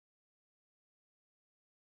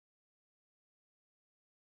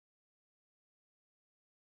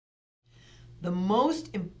The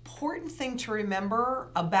most important thing to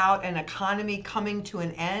remember about an economy coming to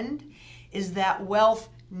an end is that wealth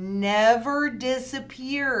never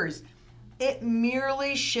disappears. It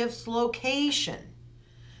merely shifts location.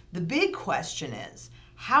 The big question is,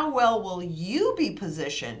 how well will you be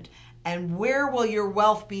positioned and where will your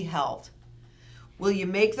wealth be held? Will you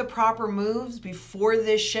make the proper moves before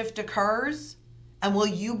this shift occurs? And will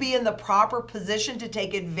you be in the proper position to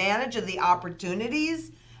take advantage of the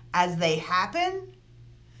opportunities as they happen?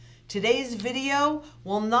 Today's video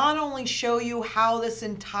will not only show you how this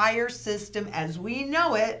entire system as we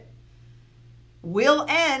know it will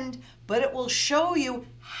end, but it will show you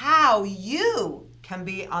how you can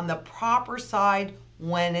be on the proper side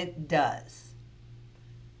when it does.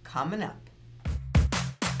 Coming up.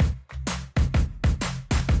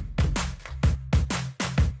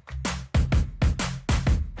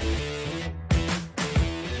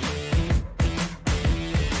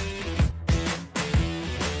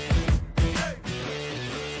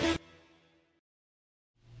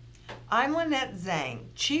 I'm Lynette Zhang,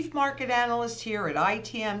 Chief Market Analyst here at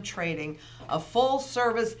ITM Trading, a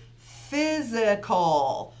full-service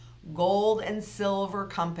physical gold and silver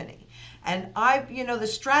company. And the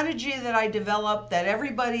strategy that I developed that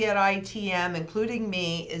everybody at ITM, including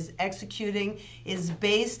me, is executing is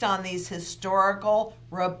based on these historical,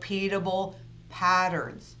 repeatable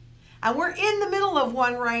patterns. And we're in the middle of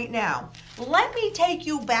one right now. Let me take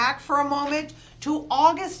you back for a moment to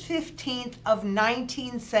August 15th of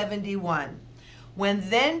 1971, when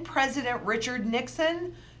then President Richard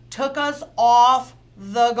Nixon took us off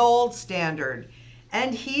the gold standard.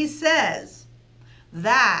 And he says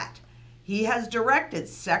that he has directed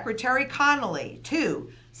Secretary Connally to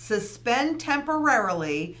suspend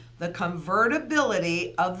temporarily the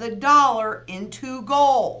convertibility of the dollar into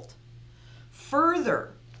gold.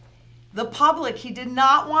 Further, the public, he did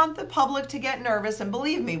not want the public to get nervous, and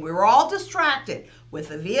believe me, we were all distracted with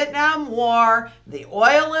the Vietnam War, the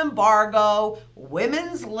oil embargo,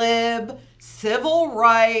 women's lib, civil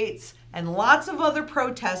rights, and lots of other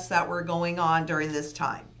protests that were going on during this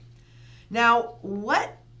time. Now,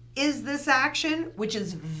 what is this action, which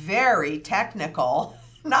is very technical?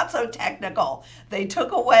 Not so technical. They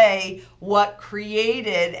took away what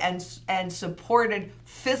created and supported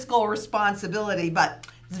fiscal responsibility, but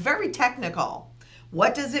it's very technical.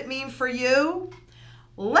 What does it mean for you?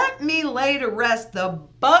 Let me lay to rest the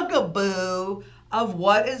bugaboo of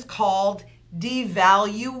what is called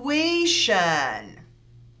devaluation.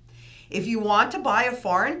 If you want to buy a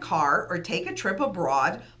foreign car or take a trip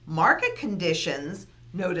abroad, market conditions,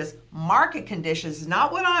 notice market conditions,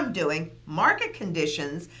 not what I'm doing, market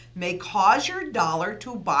conditions may cause your dollar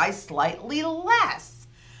to buy slightly less.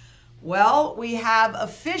 Well, we have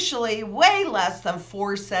officially way less than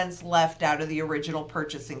 4 cents left out of the original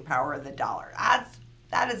purchasing power of the dollar.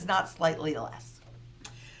 That is not slightly less.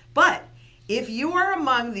 But if you are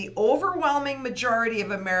among the overwhelming majority of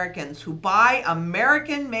Americans who buy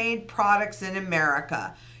American-made products in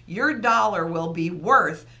America, your dollar will be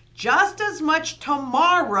worth just as much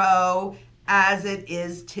tomorrow as it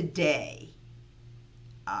is today.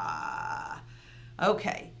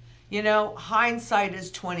 Okay. You know, hindsight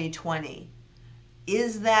is 20/20.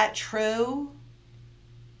 Is that true?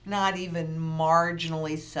 Not even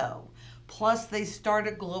marginally so. Plus, they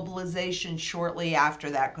started globalization shortly after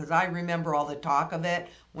that, because I remember all the talk of it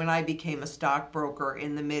when I became a stockbroker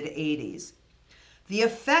in the mid-'80s. The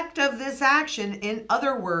effect of this action, in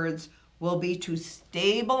other words, will be to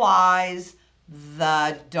stabilize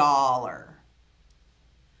the dollar.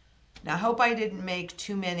 Now, I hope I didn't make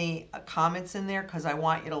too many comments in there because I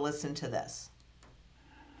want you to listen to this.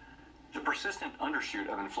 The persistent undershoot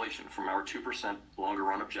of inflation from our 2% longer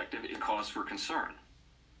run objective is cause for concern.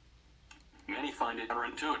 Many find it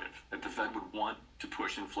counterintuitive that the Fed would want to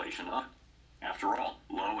push inflation up. After all,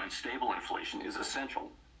 low and stable inflation is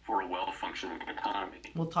essential for a well-functioning economy.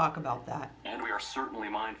 We'll talk about that. And we are certainly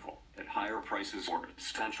mindful that higher prices for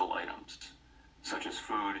essential items, such as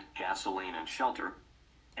food, gasoline, and shelter,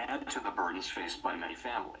 add to the burdens faced by many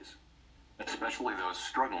families, especially those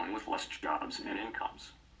struggling with less jobs and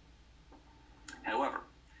incomes. However,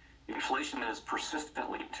 inflation that is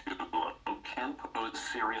persistently too low can pose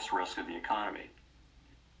serious risk of the economy.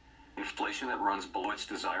 Inflation that runs below its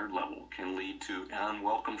desired level can lead to an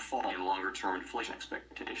unwelcome fall in longer-term inflation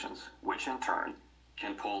expectations, which in turn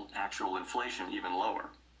can pull actual inflation even lower,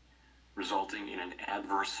 resulting in an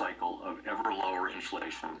adverse cycle of ever lower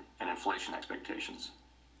inflation and inflation expectations.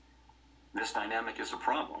 This dynamic is a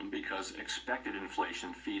problem because expected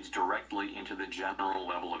inflation feeds directly into the general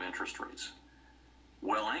level of interest rates.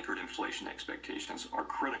 Well-anchored inflation expectations are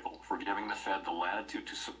critical for giving the Fed the latitude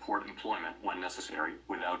to support employment when necessary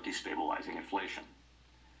without destabilizing inflation.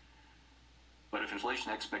 But if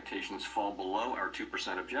inflation expectations fall below our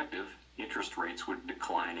 2% objective, interest rates would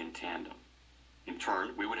decline in tandem. In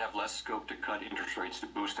turn, we would have less scope to cut interest rates to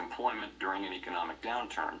boost employment during an economic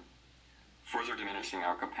downturn, further diminishing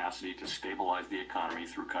our capacity to stabilize the economy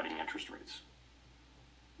through cutting interest rates.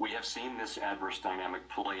 We have seen this adverse dynamic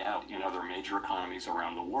play out in other major economies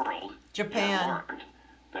around the world. Japan. And learned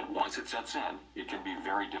that once it sets in, it can be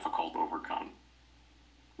very difficult to overcome.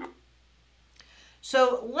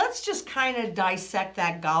 So let's just kind of dissect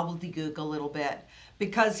that gobbledygook a little bit,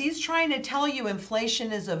 because he's trying to tell you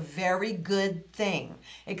inflation is a very good thing,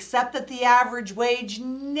 except that the average wage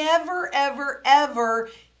never, ever, ever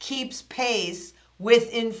keeps pace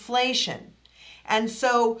with inflation. And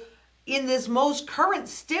so in this most current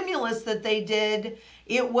stimulus that they did,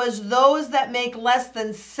 it was those that make less than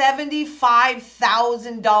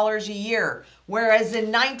 $75,000 a year. Whereas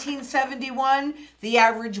in 1971, the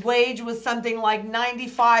average wage was something like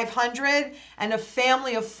 $9,500, and a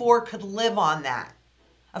family of four could live on that.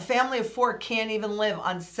 A family of four can't even live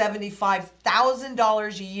on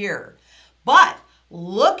 $75,000 a year. But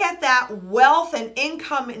look at that wealth and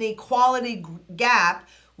income inequality gap,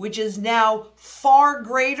 which is now far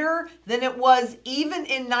greater than it was even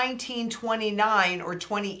in 1929 or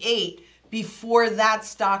 28 before that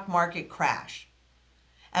stock market crash.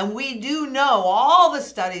 And we do know, all the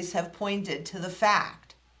studies have pointed to the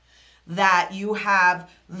fact that you have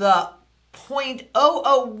the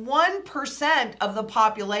 0.001% of the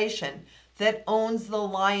population that owns the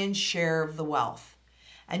lion's share of the wealth.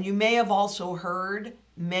 And you may have also heard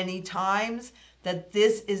many times that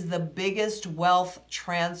this is the biggest wealth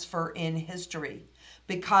transfer in history,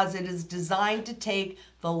 because it is designed to take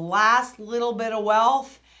the last little bit of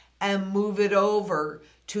wealth and move it over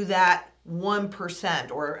to that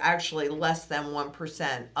 1%, or actually less than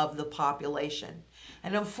 1% of the population.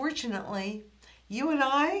 And unfortunately, you and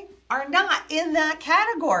I are not in that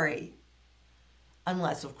category,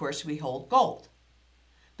 unless, of course, we hold gold,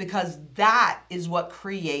 because that is what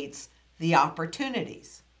creates the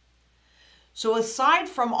opportunities. So aside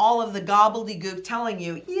from all of the gobbledygook telling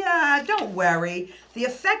you, yeah, don't worry, the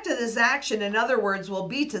effect of this action, in other words, will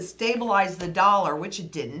be to stabilize the dollar, which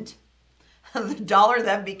it didn't. The dollar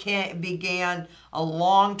then began a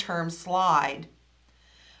long-term slide.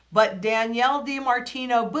 But Danielle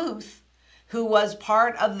DiMartino Booth, who was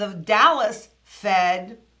part of the Dallas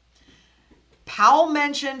Fed, Powell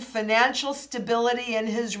mentioned financial stability in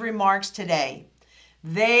his remarks today.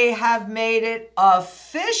 They have made it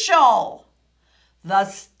official. The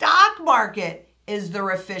stock market is their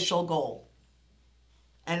official goal.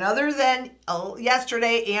 And other than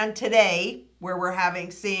yesterday and today, where we're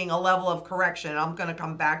seeing a level of correction, I'm going to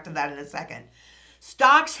come back to that in a second,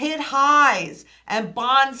 stocks hit highs and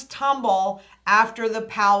bonds tumble after the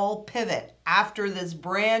Powell pivot, after this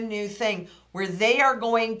brand new thing where they are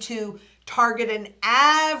going to target an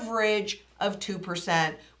average of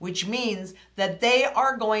 2%, which means that they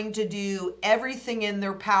are going to do everything in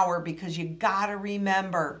their power, because you got to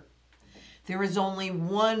remember, there is only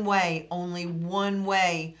one way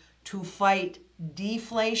to fight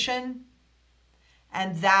deflation,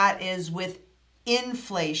 and that is with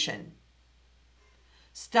inflation.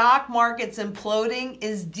 Stock markets imploding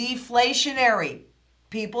is deflationary.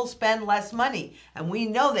 People spend less money, and we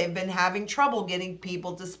know they've been having trouble getting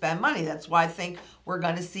people to spend money. That's why I think we're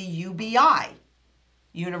going to see UBI,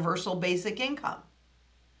 Universal Basic Income.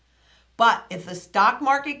 But if the stock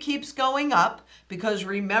market keeps going up, because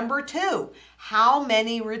remember too, how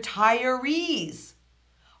many retirees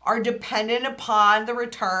are dependent upon the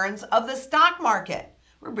returns of the stock market?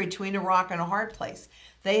 We're between a rock and a hard place.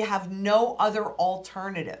 They have no other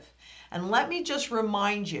alternative. And let me just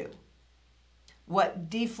remind you what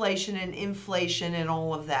deflation and inflation and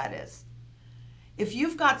all of that is. If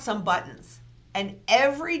you've got some buttons, and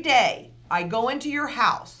every day I go into your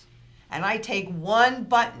house and I take one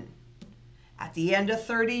button, at the end of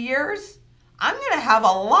 30 years, I'm going to have a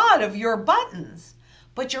lot of your buttons,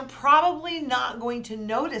 but you're probably not going to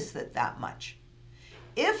notice it that much.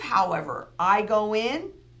 If, however, I go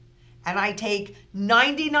in and I take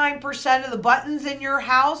 99% of the buttons in your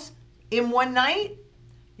house in one night,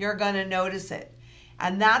 you're going to notice it.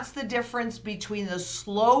 And that's the difference between the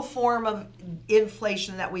slow form of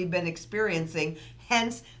inflation that we've been experiencing,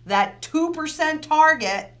 hence that 2%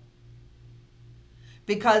 target.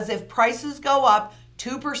 Because if prices go up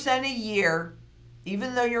 2% a year,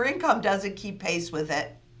 even though your income doesn't keep pace with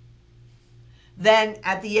it, then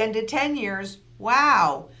at the end of 10 years,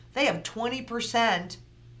 wow, they have 20%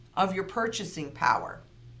 of your purchasing power.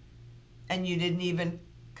 And you didn't even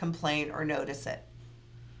complain or notice it.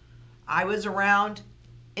 I was around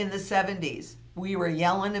in the 70s. We were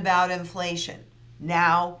yelling about inflation.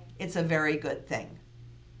 Now it's a very good thing.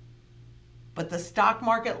 But the stock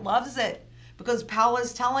market loves it because Powell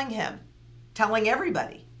is telling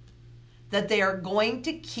everybody, that they are going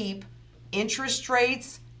to keep interest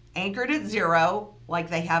rates anchored at zero, like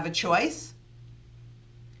they have a choice.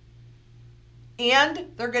 And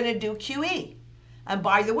they're going to do QE. And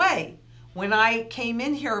by the way, when I came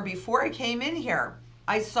in here, before I came in here,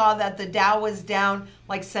 I saw that the Dow was down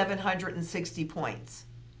like 760 points.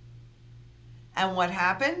 And what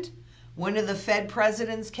happened? One of the Fed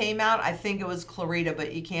presidents came out. I think it was Clarita,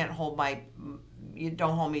 but you don't hold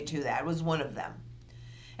me to that. It was one of them.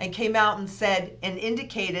 And came out and said and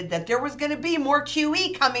indicated that there was going to be more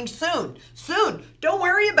QE coming soon. Soon. Don't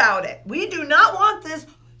worry about it. We do not want this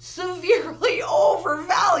severely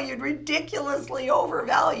overvalued, ridiculously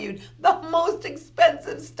overvalued, the most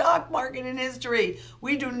expensive stock market in history.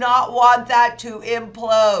 We do not want that to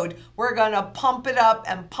implode. We're going to pump it up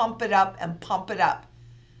and pump it up and pump it up.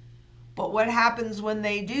 But what happens when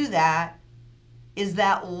they do that is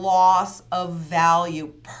that loss of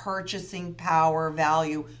value, purchasing power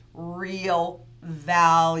value, real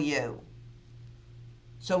value.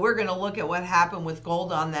 So we're going to look at what happened with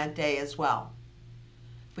gold on that day as well.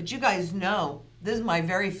 But you guys know, this is my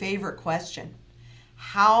very favorite question.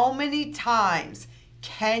 How many times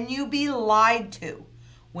can you be lied to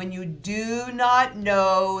when you do not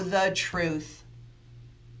know the truth?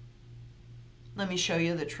 Let me show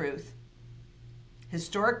you the truth.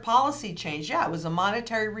 Historic policy change. Yeah, it was a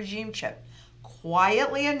monetary regime shift.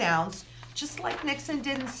 Quietly announced, just like Nixon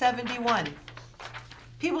did in 71.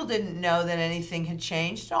 People didn't know that anything had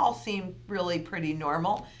changed. It all seemed really pretty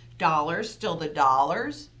normal. Dollars, still the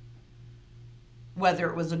dollars. Whether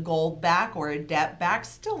it was a gold back or a debt back,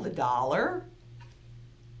 still the dollar.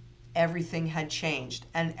 Everything had changed,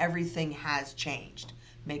 and everything has changed.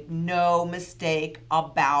 Make no mistake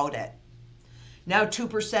about it. Now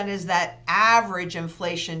 2% is that average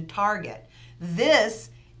inflation target. This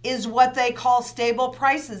is what they call stable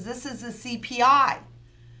prices. This is the CPI,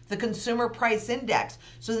 the Consumer Price Index.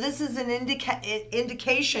 So this is an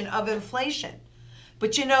indication of inflation.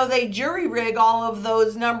 But you know, they jury rig all of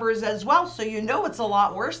those numbers as well, so you know it's a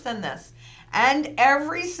lot worse than this. And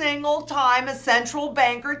every single time a central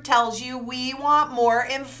banker tells you we want more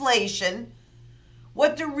inflation,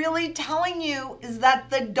 what they're really telling you is that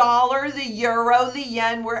the dollar, the euro, the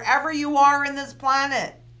yen, wherever you are in this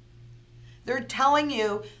planet, they're telling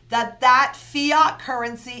you that that fiat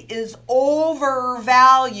currency is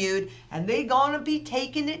overvalued and they're going to be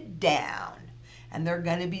taking it down. And they're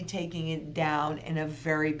going to be taking it down in a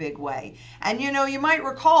very big way. And you know, you might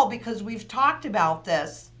recall, because we've talked about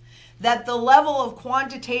this, that the level of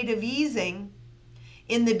quantitative easing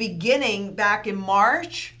in the beginning back in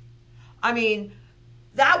March, I mean,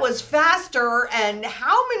 that was faster and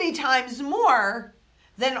how many times more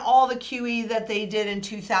than all the QE that they did in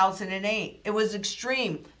 2008. It was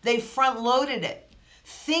extreme. They front-loaded it,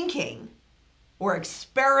 thinking or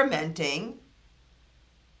experimenting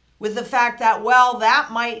with the fact that, well,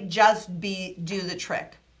 that might just do the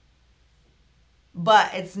trick.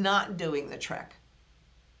 But it's not doing the trick.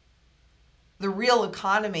 The real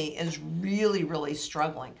economy is really, really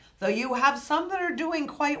struggling. Though you have some that are doing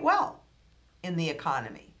quite well in the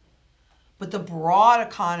economy. But the broad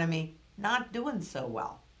economy, not doing so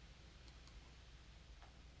well.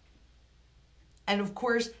 And of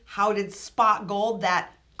course, how did spot gold,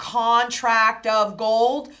 that contract of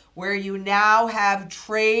gold, where you now have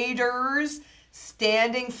traders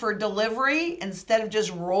standing for delivery instead of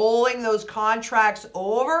just rolling those contracts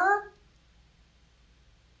over?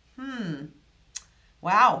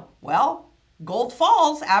 Wow. Well, gold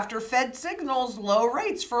falls after Fed signals low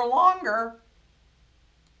rates for longer.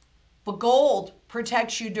 But gold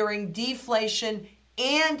protects you during deflation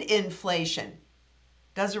and inflation.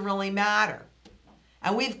 Doesn't really matter.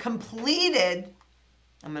 And we've completed,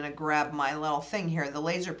 I'm going to grab my little thing here, the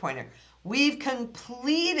laser pointer. We've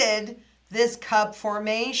completed this cup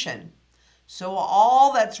formation. So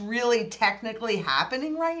all that's really technically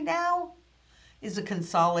happening right now is a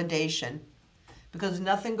consolidation, because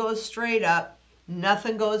nothing goes straight up,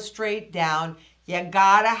 nothing goes straight down. You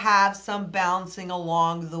gotta have some bouncing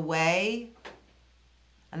along the way.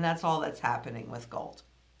 And that's all that's happening with gold.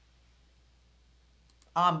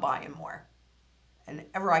 I'm buying more. And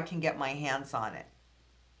ever I can get my hands on it.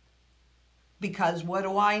 Because what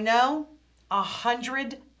do I know?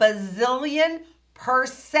 100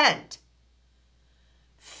 bazillion%.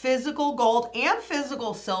 Physical gold and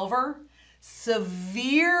physical silver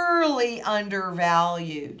severely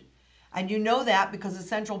undervalued. And you know that because the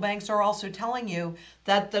central banks are also telling you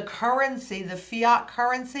that the currency, the fiat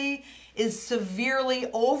currency, is severely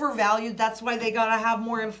overvalued. That's why they got to have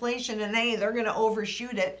more inflation, and hey, they're going to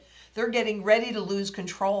overshoot it. They're getting ready to lose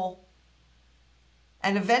control.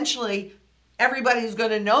 And eventually, everybody's going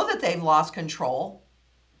to know that they've lost control.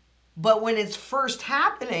 But when it's first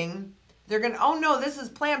happening, they're going to, oh no, this is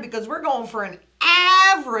planned because we're going for an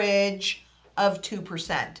average of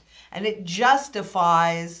 2%. And it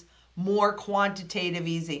justifies more quantitative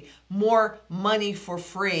easing, more money for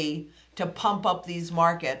free to pump up these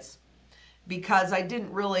markets. Because I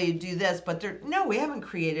didn't really do this, but no, we haven't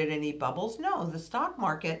created any bubbles. No, the stock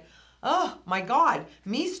market, oh my God,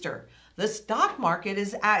 Meester. The stock market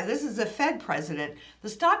is, this is a Fed president, the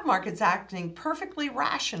stock market's acting perfectly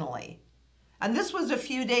rationally. And this was a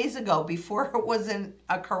few days ago before it was in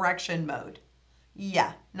a correction mode.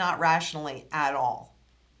 Yeah, not rationally at all.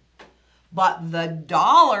 But the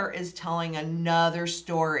dollar is telling another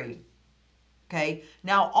story. Okay,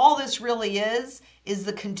 now all this really is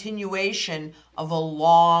the continuation of a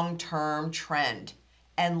long-term trend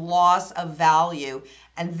and loss of value.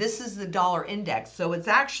 And this is the dollar index. So it's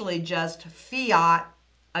actually just fiat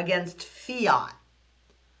against fiat.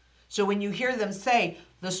 So when you hear them say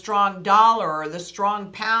the strong dollar or the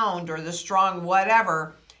strong pound or the strong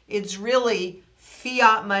whatever, it's really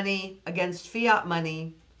fiat money against fiat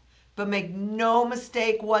money. But make no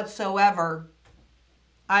mistake whatsoever,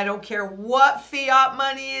 I don't care what fiat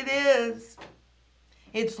money it is,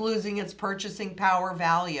 it's losing its purchasing power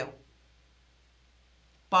value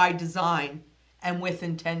by design and with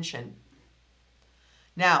intention.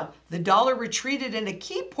 Now, the dollar retreated and a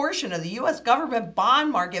key portion of the U.S. government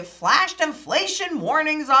bond market flashed inflation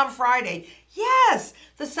warnings on Friday. Yes,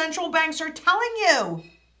 the central banks are telling you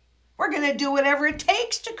we're going to do whatever it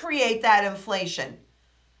takes to create that inflation.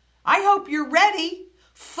 I hope you're ready.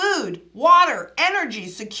 Food, water, energy,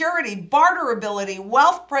 security, barterability,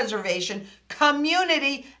 wealth preservation,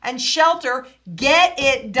 community, and shelter. Get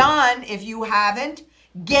it done if you haven't.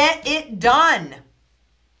 Get it done.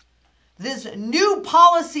 This new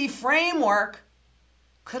policy framework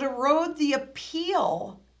could erode the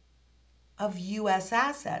appeal of U.S.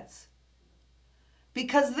 assets.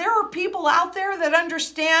 Because there are people out there that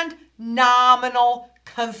understand nominal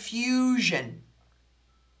confusion.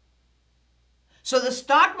 So the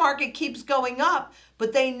stock market keeps going up,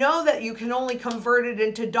 but they know that you can only convert it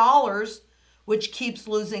into dollars, which keeps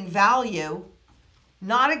losing value,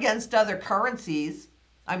 not against other currencies.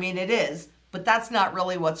 I mean, it is, but that's not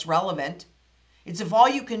really what's relevant. It's if all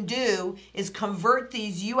you can do is convert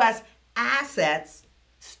these U.S. assets,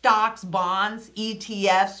 stocks, bonds,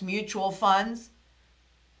 ETFs, mutual funds,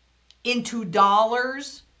 into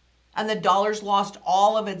dollars, and the dollar's lost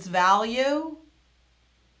all of its value.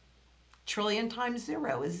 Trillion times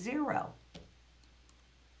zero is zero.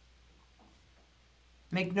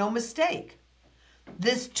 Make no mistake.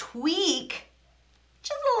 This tweak,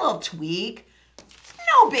 just a little tweak,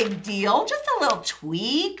 no big deal, just a little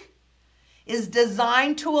tweak, is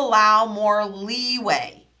designed to allow more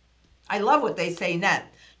leeway. I love what they say next.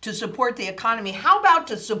 To support the economy. How about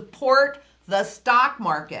to support the stock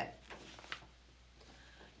market?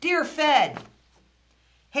 Dear Fed,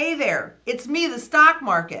 hey there, it's me, the stock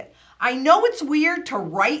market. I know it's weird to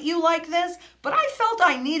write you like this, but I felt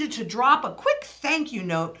I needed to drop a quick thank you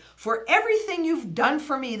note for everything you've done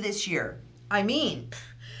for me this year. I mean,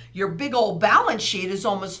 your big old balance sheet is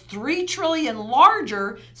almost $3 trillion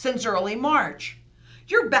larger since early March.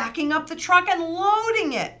 You're backing up the truck and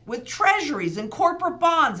loading it with treasuries and corporate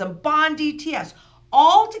bonds and bond ETFs,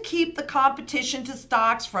 all to keep the competition to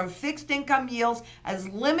stocks from fixed income yields as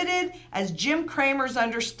limited as Jim Cramer's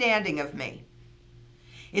understanding of me.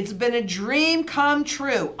 It's been a dream come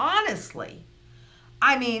true, honestly.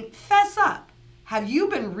 I mean, fess up. Have you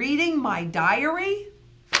been reading my diary?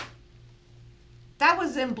 That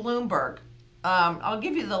was in Bloomberg. I'll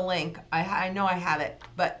give you the link. I know I have it.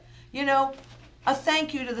 But, you know, a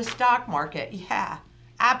thank you to the stock market. Yeah,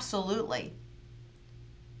 absolutely.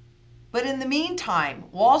 But in the meantime,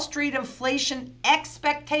 Wall Street inflation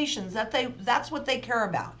expectations, that's what they care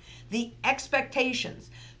about. The expectations.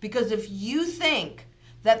 Because if you think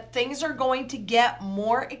that things are going to get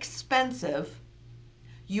more expensive,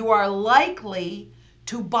 you are likely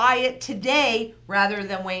to buy it today rather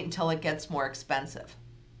than wait until it gets more expensive.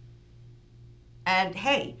 And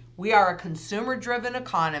hey, we are a consumer-driven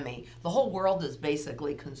economy. The whole world is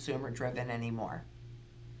basically consumer-driven anymore.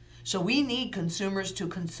 So we need consumers to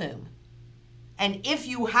consume. And if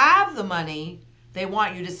you have the money, they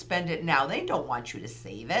want you to spend it now. They don't want you to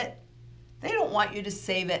save it. They don't want you to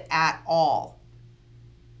save it at all.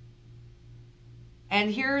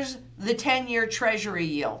 And here's the 10-year Treasury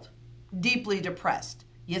yield, deeply depressed.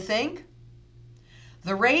 You think?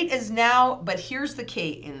 The rate is now, but here's the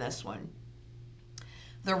key in this one.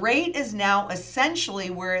 The rate is now essentially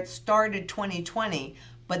where it started 2020,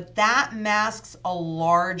 but that masks a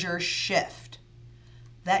larger shift.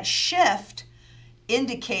 That shift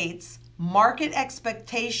indicates market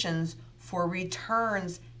expectations for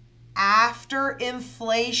returns after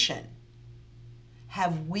inflation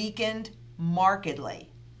have weakened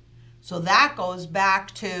markedly. So that goes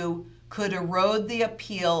back to could erode the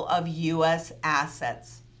appeal of U.S.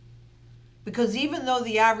 assets. Because even though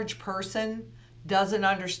the average person doesn't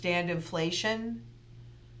understand inflation,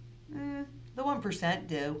 the 1%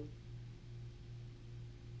 do.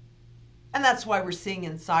 And that's why we're seeing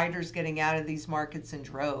insiders getting out of these markets in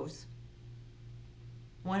droves.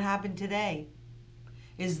 What happened today?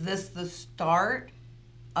 Is this the start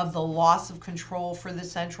of the loss of control for the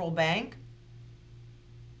central bank?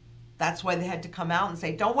 That's why they had to come out and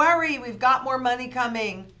say, don't worry, we've got more money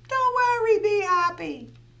coming. Don't worry, be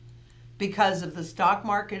happy. Because if the stock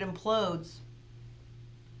market implodes,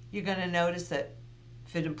 you're going to notice it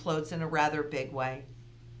if it implodes in a rather big way.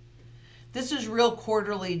 This is real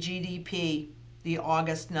quarterly GDP, the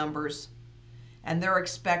August numbers. And they're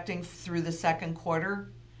expecting through the second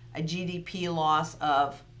quarter a GDP loss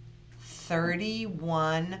of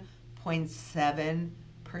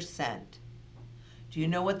 31.7%. Do you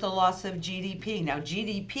know what the loss of GDP? Now,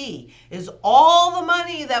 GDP is all the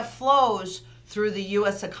money that flows through the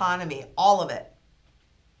U.S. economy, all of it.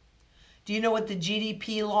 Do you know what the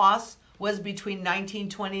GDP loss was between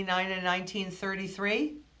 1929 and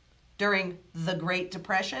 1933 during the Great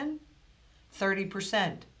Depression?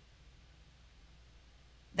 30%.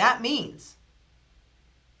 That means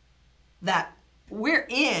that we're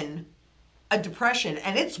in a depression,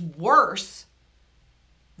 and it's worse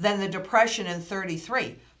than the depression in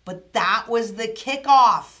 33. But that was the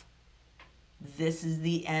kickoff. This is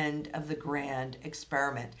the end of the grand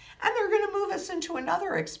experiment. And they're going to move us into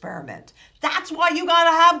another experiment. That's why you got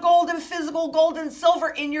to have gold and physical gold and silver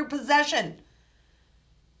in your possession.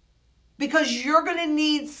 Because you're going to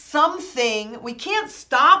need something. We can't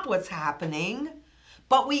stop what's happening,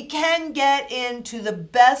 but we can get into the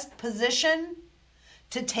best position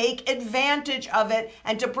to take advantage of it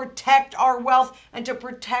and to protect our wealth and to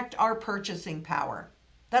protect our purchasing power.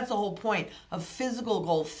 That's the whole point of physical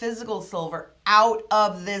gold, physical silver out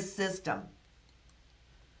of this system.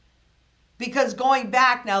 Because going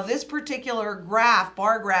back, now this particular graph,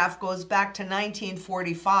 bar graph, goes back to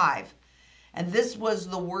 1945. And this was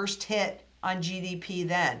the worst hit on GDP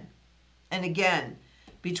then. And again,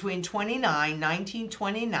 between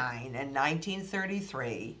 1929 and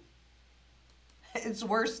 1933, it's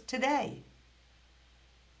worse today.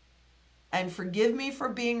 And forgive me for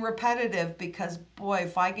being repetitive because, boy,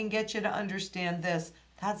 if I can get you to understand this,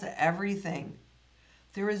 that's everything.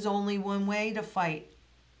 There is only one way to fight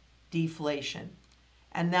deflation,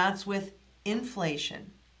 and that's with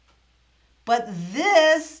inflation. But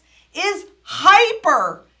this is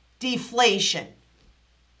hyperdeflation.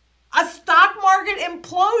 A stock market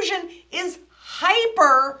implosion is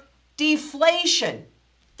hyperdeflation.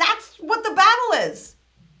 That's what the battle is.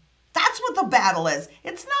 That's what the battle is.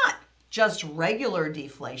 It's not just regular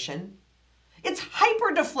deflation. It's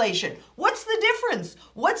hyperdeflation. What's the difference?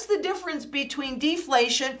 What's the difference between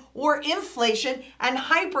deflation or inflation and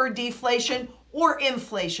hyperdeflation or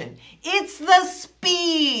inflation? It's the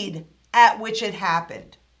speed at which it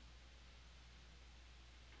happened.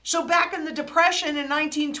 So back in the Depression in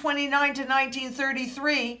 1929 to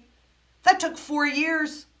 1933, that took 4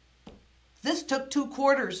 years. This took 2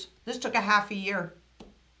 quarters. This took a half a year.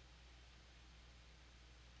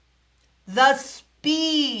 The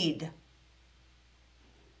speed.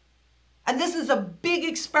 And this is a big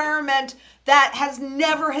experiment that has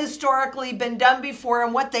never historically been done before.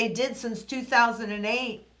 And what they did since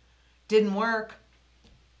 2008 didn't work.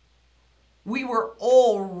 We were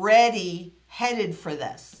already headed for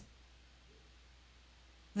this.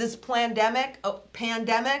 This pandemic,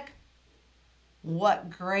 what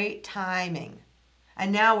great timing.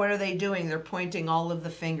 And now what are they doing? They're pointing all of the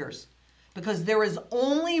fingers. Because there is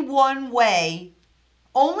only one way,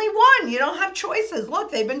 only one. You don't have choices. Look,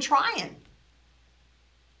 they've been trying.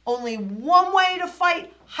 Only one way to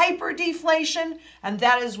fight hyperdeflation, and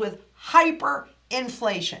that is with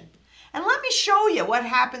hyperinflation. And let me show you what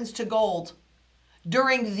happens to gold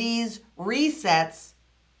during these resets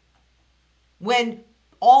when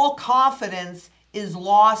all confidence is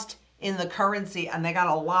lost in the currency and they got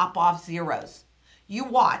to lop off zeros. You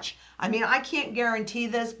watch. I mean, I can't guarantee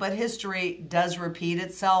this, but history does repeat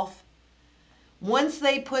itself. Once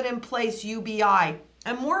they put in place UBI,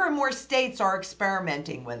 and more states are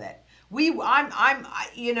experimenting with it.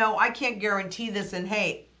 I can't guarantee this, and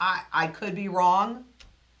hey, I could be wrong,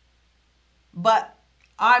 but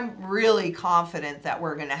I'm really confident that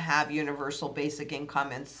we're going to have universal basic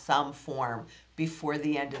income in some form before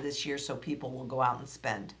the end of this year, so people will go out and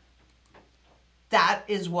spend. That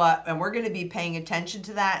is what, and we're going to be paying attention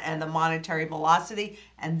to that and the monetary velocity,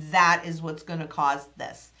 and that is what's going to cause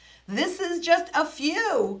this. This is just a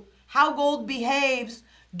few how gold behaves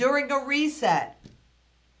during a reset.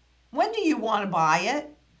 When do you want to buy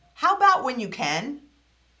it? How about when you can?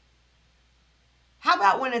 How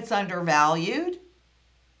about when it's undervalued?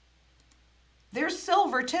 There's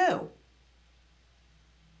silver too.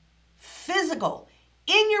 Physical,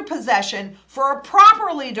 in your possession for a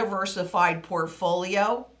properly diversified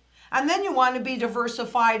portfolio. And then you want to be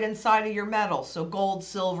diversified inside of your metals. So gold,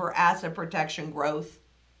 silver, asset protection, growth.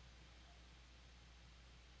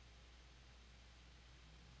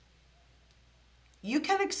 You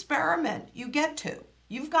can experiment. You get to.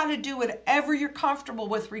 You've got to do whatever you're comfortable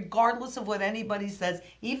with, regardless of what anybody says,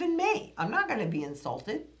 even me. I'm not going to be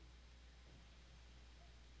insulted.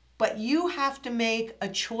 But you have to make a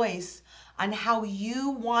choice on how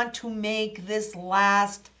you want to make this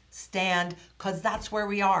last stand, because that's where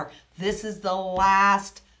we are. This is the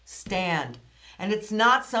last stand. And it's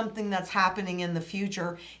not something that's happening in the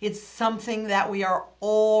future. It's something that we are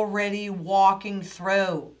already walking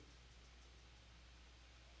through.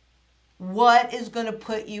 What is going to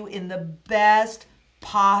put you in the best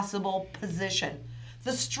possible position?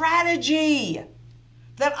 The strategy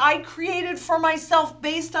that I created for myself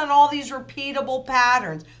based on all these repeatable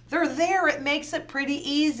patterns. They're there. It makes it pretty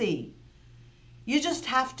easy. You just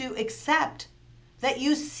have to accept that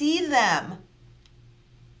you see them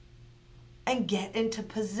and get into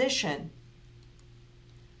position.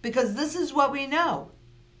 Because this is what we know.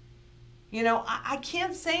 You know, I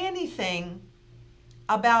can't say anything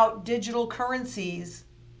about digital currencies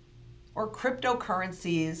or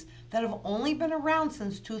cryptocurrencies that have only been around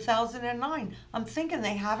since 2009. I'm thinking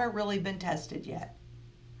they haven't really been tested yet.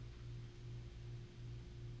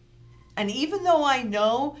 And even though I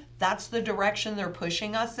know that's the direction they're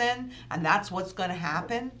pushing us in, and that's what's going to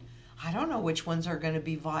happen, I don't know which ones are going to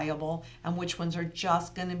be viable and which ones are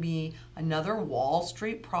just going to be another Wall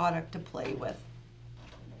Street product to play with.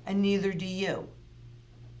 And neither do you.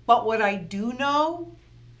 But what I do know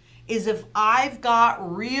is if I've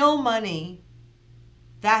got real money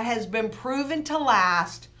that has been proven to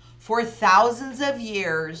last for thousands of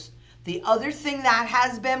years, the other thing that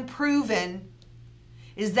has been proven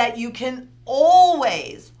is that you can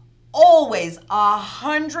always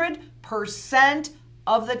 100%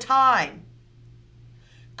 of the time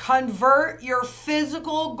convert your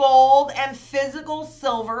physical gold and physical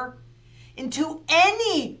silver into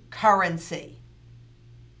any currency.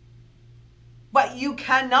 But you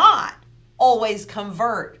cannot always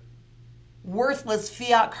convert worthless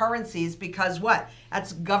fiat currencies, because what?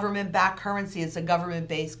 That's government-backed currency. It's a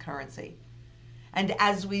government-based currency. And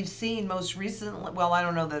as we've seen most recently, well, I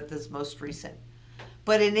don't know that this is most recent,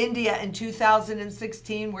 but in India in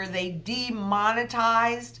 2016, where they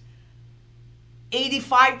demonetized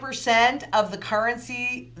 85% of the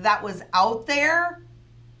currency that was out there,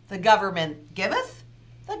 the government giveth,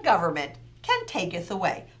 the government can taketh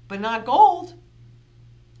away, but not gold.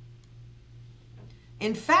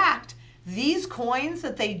 In fact, these coins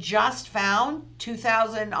that they just found,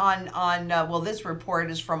 2000 well, this report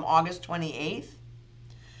is from August 28th.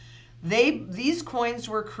 These coins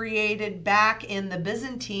were created back in the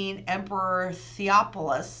Byzantine Emperor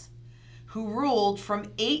Theophilus, who ruled from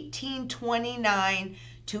 1829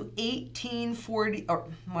 to 1840, or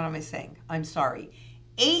what am I saying? I'm sorry,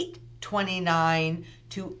 829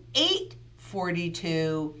 to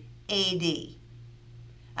 842 AD.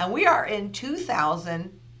 And we are in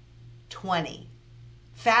 2020,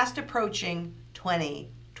 fast approaching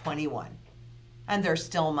 2021. And they're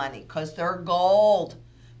still money because they're gold.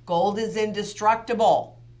 Gold is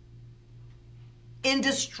indestructible.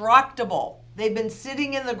 Indestructible. They've been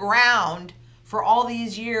sitting in the ground for all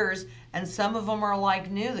these years, and some of them are like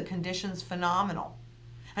new. The condition's phenomenal.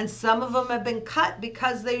 And some of them have been cut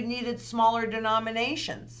because they needed smaller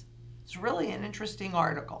denominations. It's really an interesting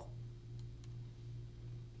article.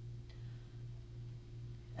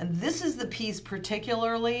 And this is the piece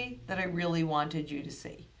particularly that I really wanted you to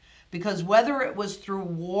see. Because whether it was through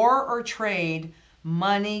war or trade,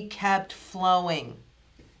 money kept flowing.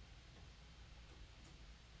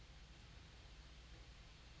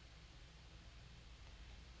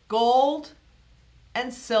 Gold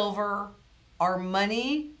and silver are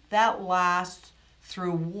money that lasts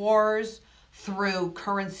through wars, through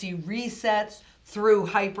currency resets, through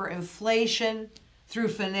hyperinflation, through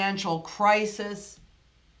financial crisis.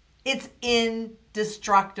 It's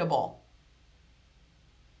indestructible.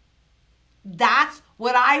 That's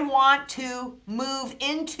what I want to move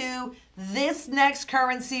into this next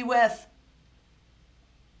currency with.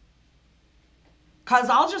 Because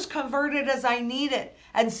I'll just convert it as I need it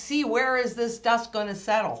and see where is this dust going to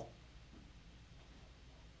settle.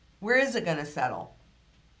 Where is it going to settle?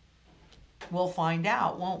 We'll find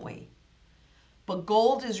out, won't we? But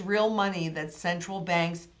gold is real money that central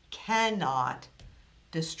banks cannot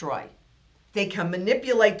destroy. They can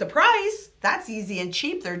manipulate the price. That's easy and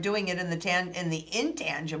cheap. They're doing it in the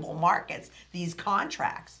intangible markets, these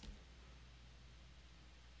contracts.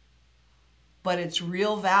 But its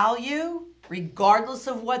real value, regardless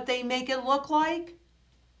of what they make it look like,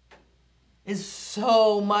 is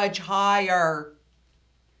so much higher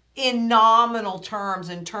in nominal terms,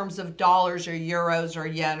 in terms of dollars or euros or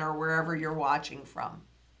yen or wherever you're watching from.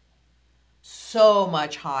 So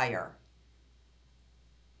much higher.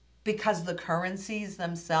 Because the currencies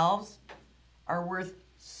themselves are worth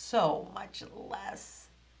so much less.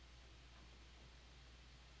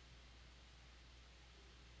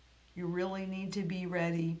 You really need to be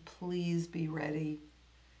ready. Please be ready.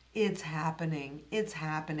 It's happening. It's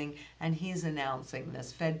happening. And he's announcing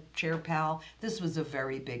this. Fed Chair Powell, this was a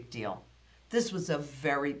very big deal. This was a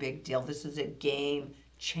very big deal. This is a game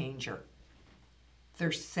changer.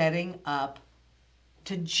 They're setting up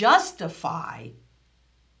to justify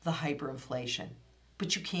the hyperinflation.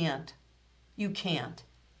 But you can't. You can't.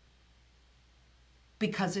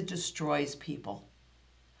 Because it destroys people.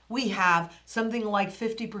 We have something like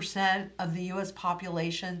 50% of the U.S.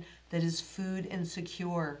 population that is food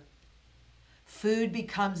insecure. Food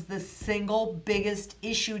becomes the single biggest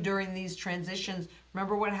issue during these transitions.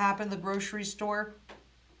 Remember what happened at the grocery store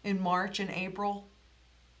in March and April?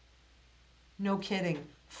 No kidding.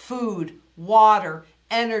 Food, water,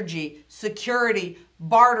 energy, security,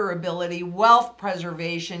 barterability, wealth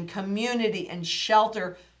preservation, community, and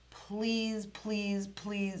shelter. Please, please,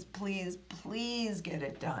 please, please, please get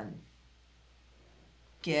it done.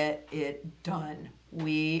 Get it done.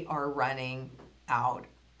 We are running out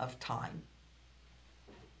of time.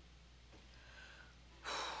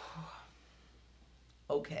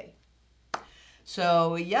 Okay.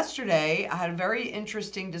 So yesterday, I had a very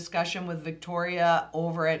interesting discussion with Victoria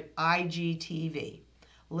over at IGTV.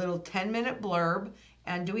 A little 10-minute blurb.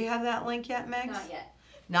 And do we have that link yet, Megs? Not yet.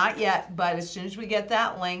 Not yet, but as soon as we get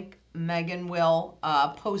that link, Megan will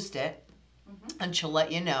post it, and she'll let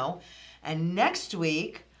you know. And next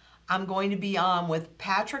week, I'm going to be on with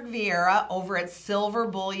Patrick Vieira over at Silver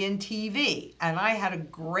Bullion TV. And I had a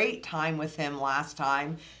great time with him last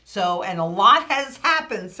time. So, and a lot has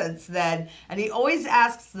happened since then. And he always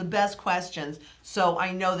asks the best questions. So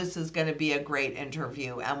I know this is going to be a great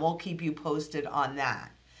interview. And we'll keep you posted on that.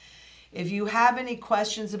 If you have any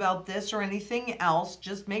questions about this or anything else,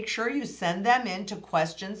 just make sure you send them in to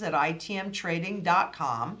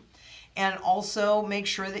questions@itmtrading.com. And also make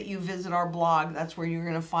sure that you visit our blog. That's where you're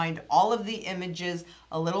going to find all of the images,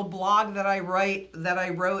 a little blog that I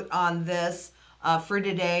wrote on this for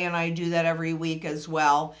today, and I do that every week as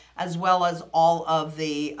well as all of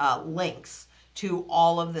the links to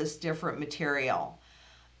all of this different material,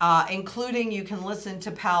 including you can listen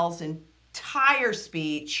to Powell's entire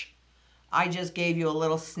speech. I just gave you a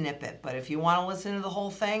little snippet, but if you want to listen to the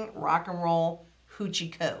whole thing, rock and roll,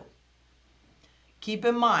 hoochie coo. Keep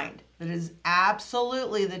in mind that it is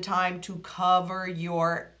absolutely the time to cover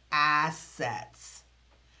your assets.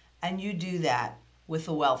 And you do that with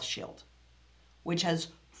the Wealth Shield, which has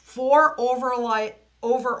 4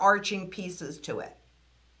 overarching pieces to it.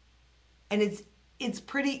 And it's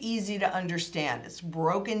pretty easy to understand. It's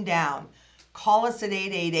broken down. Call us at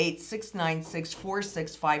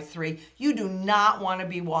 888-696-4653. You do not want to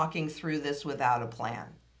be walking through this without a plan.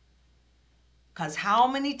 Because how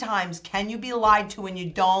many times can you be lied to when you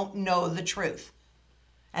don't know the truth?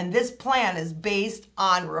 And this plan is based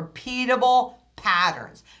on repeatable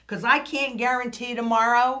patterns. Because I can't guarantee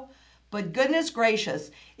tomorrow, but goodness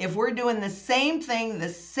gracious, if we're doing the same thing the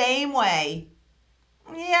same way,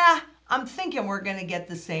 yeah, I'm thinking we're going to get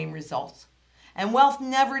the same results. And wealth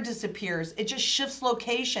never disappears. It just shifts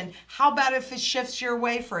location. How about if it shifts your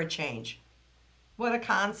way for a change? What a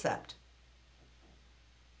concept.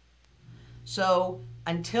 So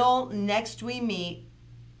until next we meet,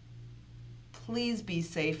 please be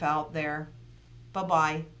safe out there.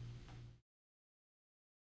 Bye-bye.